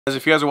Guys,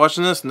 if you guys are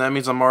watching this, then that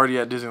means I'm already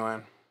at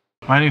Disneyland.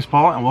 My name's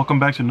Paul, and welcome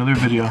back to another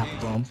video.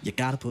 You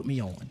gotta put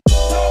me on.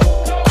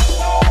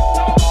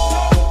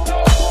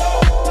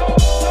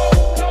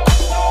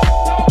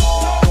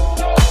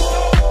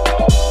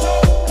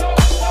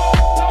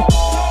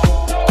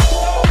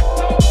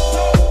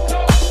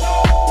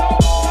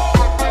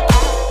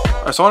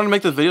 So I wanted to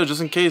make this video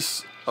just in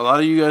case a lot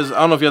of you guys,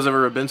 I don't know if you guys have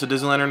ever been to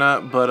Disneyland or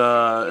not,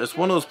 but it's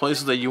one of those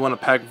places that you want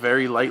to pack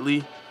very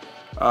lightly.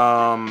 You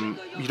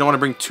don't want to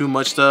bring too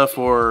much stuff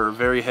or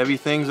very heavy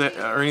things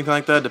or anything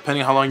like that,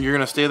 depending on how long you're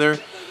going to stay there.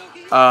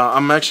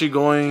 I'm actually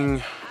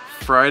going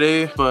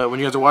Friday, but when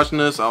you guys are watching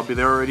this, I'll be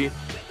there already.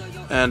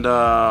 And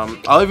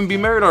I'll even be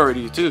married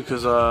already too,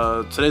 because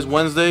today's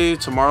Wednesday,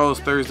 tomorrow is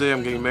Thursday,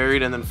 I'm getting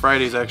married, and then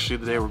Friday is actually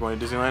the day we're going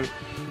to Disneyland.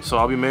 So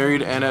I'll be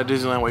married and at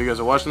Disneyland while you guys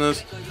are watching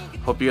this.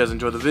 Hope you guys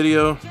enjoyed the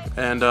video,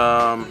 and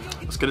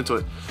let's get into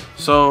it.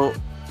 So,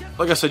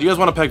 like I said, you guys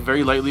want to pack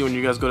very lightly when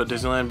you guys go to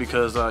Disneyland,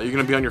 because you're going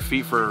to be on your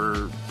feet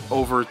for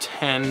over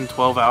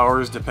 10-12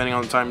 hours, depending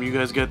on the time you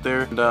guys get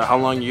there, and how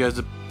long you guys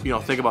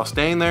think about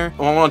staying there.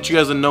 I want you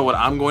guys to know what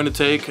I'm going to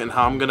take and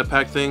how I'm going to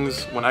pack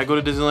things when I go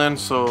to Disneyland.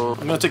 So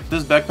I'm going to take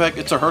this backpack.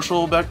 It's a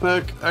Herschel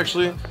backpack,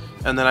 actually,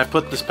 and then I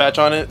put this patch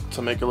on it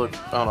to make it look,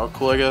 I don't know,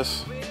 cool, I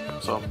guess.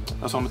 So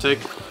that's what I'm going to take.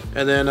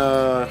 And then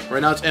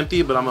right now it's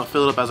empty, but I'm gonna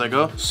fill it up as I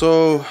go.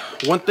 So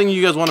one thing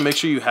you guys want to make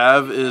sure you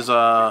have is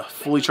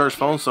fully charged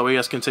phone, so you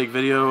guys can take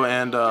video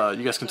and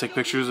you guys can take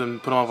pictures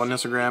and put them up on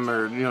Instagram,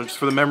 or just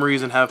for the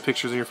memories and have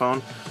pictures in your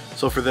phone.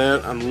 So for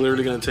that, I'm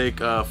literally gonna take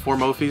 4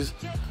 Mofis.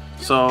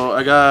 So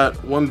I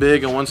got one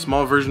big and one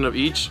small version of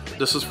each.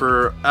 This is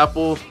for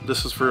Apple,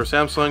 this is for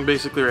Samsung,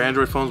 basically, or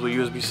Android phones with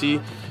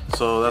USB-C.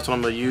 So that's what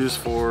I'm gonna use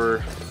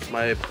for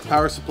my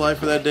power supply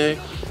for that day.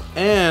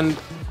 And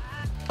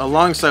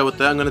alongside with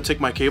that, I'm going to take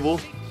my cable,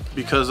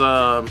 because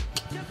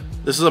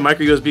this is a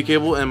micro USB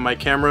cable, and my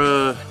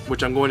camera,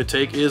 which I'm going to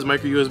take, is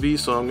micro USB,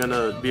 so I'm going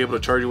to be able to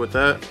charge it with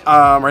that.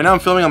 Right now I'm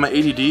filming on my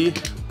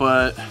 80D,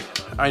 but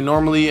I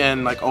normally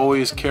and like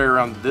always carry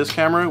around this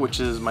camera, which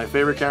is my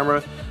favorite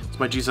camera. It's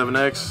my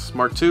G7X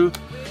Mark II.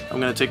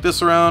 I'm going to take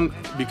this around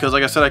because,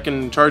 like I said, I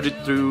can charge it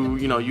through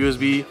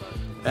USB,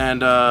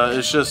 and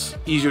it's just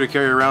easier to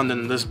carry around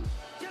than this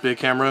big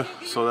camera,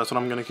 so that's what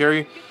I'm going to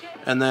carry.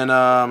 And then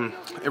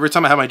every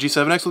time I have my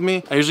G7X with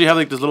me, I usually have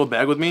like this little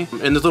bag with me.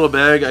 In this little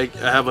bag, I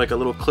have like a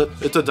little clip.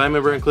 It's a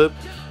Diamond brand clip,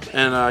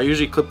 and I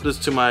usually clip this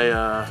to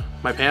my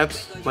my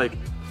pants, like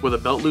where the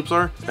belt loops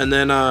are. And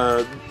then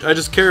I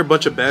just carry a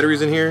bunch of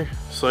batteries in here.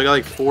 So I got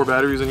like 4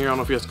 batteries in here. I don't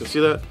know if you guys can see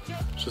that.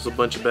 It's just a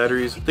bunch of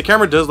batteries. The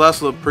camera does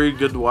last a pretty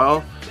good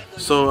while.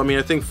 So, I mean,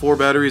 I think 4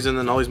 batteries and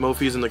then all these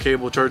Mofis and the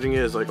cable charging it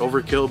is like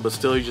overkill, but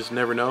still, you just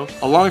never know.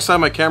 Alongside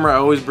my camera, I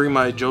always bring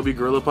my Joby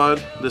Gorilla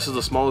Pod. This is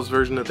the smallest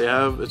version that they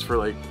have. It's for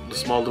like the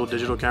small little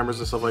digital cameras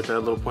and stuff like that,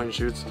 little point and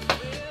shoots.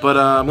 But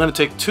I'm going to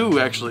take 2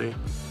 actually.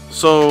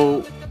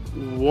 So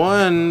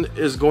one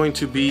is going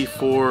to be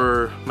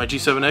for my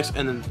G7X,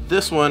 and then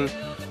this one,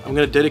 I'm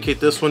going to dedicate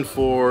this one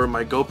for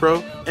my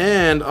GoPro.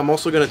 And I'm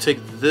also going to take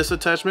this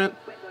attachment,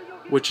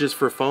 which is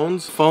for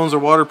phones. Phones are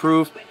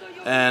waterproof,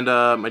 and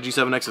my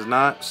G7X is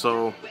not,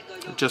 so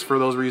just for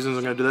those reasons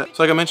I'm gonna do that.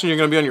 So like I mentioned, you're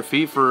gonna be on your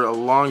feet for a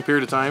long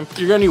period of time.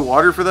 You're gonna need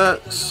water for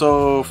that,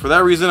 so for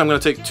that reason I'm gonna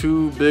take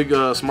 2 big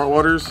smart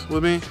waters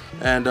with me,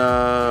 and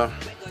I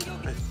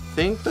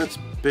think that's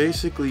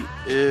basically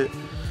it.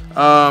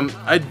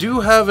 I do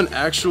have an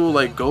actual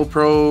like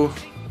GoPro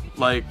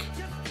like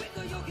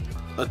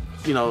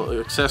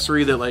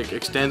accessory that like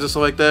extends and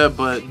stuff like that,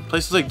 but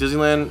places like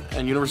Disneyland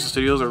and Universal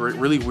Studios are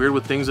really weird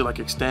with things that like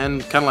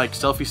extend, kind of like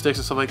selfie sticks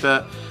and stuff like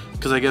that,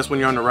 because I guess when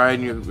you're on the ride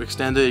and you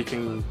extend it, you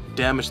can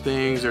damage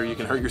things or you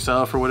can hurt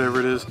yourself or whatever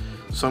it is.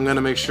 So I'm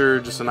gonna make sure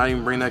just to not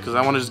even bring that, because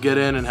I want to just get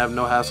in and have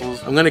no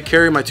hassles. I'm gonna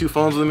carry my 2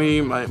 phones with me,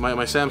 my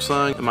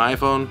Samsung and my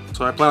iPhone.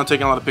 So I plan on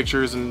taking a lot of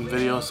pictures and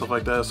video and stuff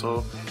like that,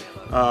 so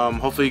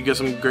hopefully you get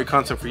some great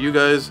content for you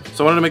guys.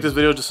 So I wanted to make this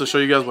video just to show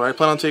you guys what I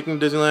plan on taking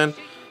to Disneyland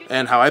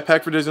and how I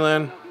pack for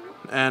Disneyland,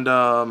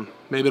 and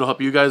maybe it'll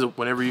help you guys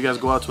whenever you guys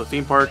go out to a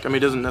theme park. I mean, it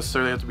doesn't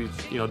necessarily have to be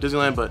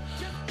Disneyland, but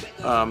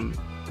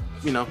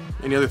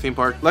any other theme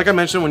park. Like I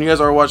mentioned, when you guys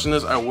are watching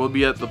this, I will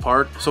be at the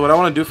park. So what I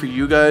want to do for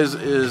you guys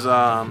is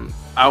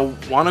I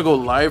want to go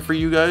live for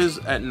you guys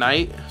at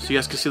night, so you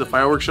guys can see the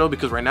fireworks show,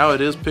 because right now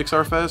it is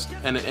Pixar Fest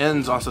and it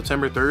ends on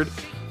September 3rd.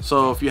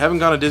 So if you haven't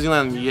gone to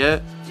Disneyland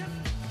yet,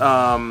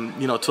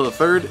 till the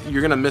 3rd,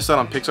 you're gonna miss out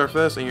on Pixar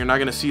Fest, and you're not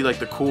gonna see like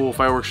the cool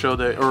fireworks show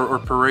that or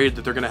parade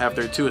that they're gonna have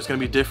there too. It's gonna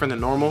be different than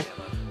normal.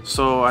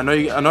 So I know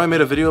I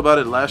made a video about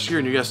it last year,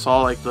 and you guys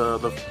saw like the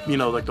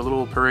like the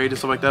little parade and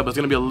stuff like that, but it's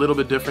gonna be a little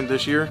bit different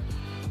this year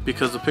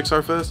because of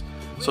Pixar Fest.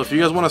 So if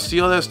you guys want to see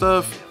all that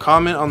stuff,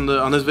 comment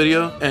on this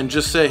video and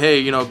just say,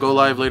 hey, go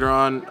live later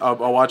on.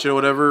 I'll watch it or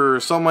whatever,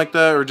 or something like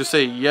that, or just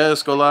say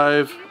yes, go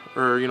live,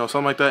 or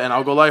something like that, and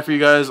I'll go live for you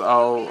guys.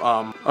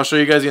 I'll show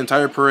you guys the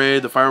entire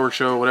parade, the fireworks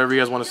show, whatever you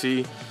guys want to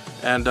see.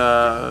 And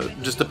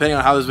just depending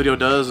on how this video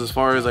does as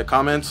far as like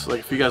comments,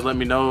 like if you guys let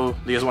me know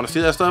that you guys want to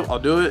see that stuff, I'll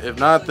do it. If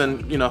not,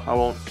 then I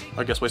won't,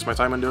 I guess, waste my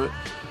time and do it.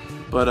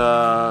 But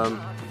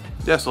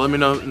yeah, so let me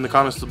know in the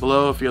comments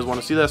below if you guys want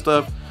to see that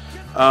stuff.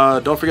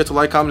 Don't forget to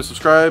like, comment, and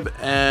subscribe,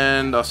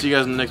 and I'll see you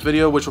guys in the next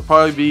video, which will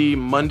probably be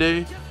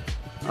Monday.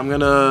 I'm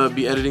gonna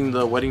be editing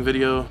the wedding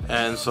video,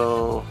 and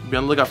so be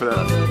on the lookout for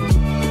that.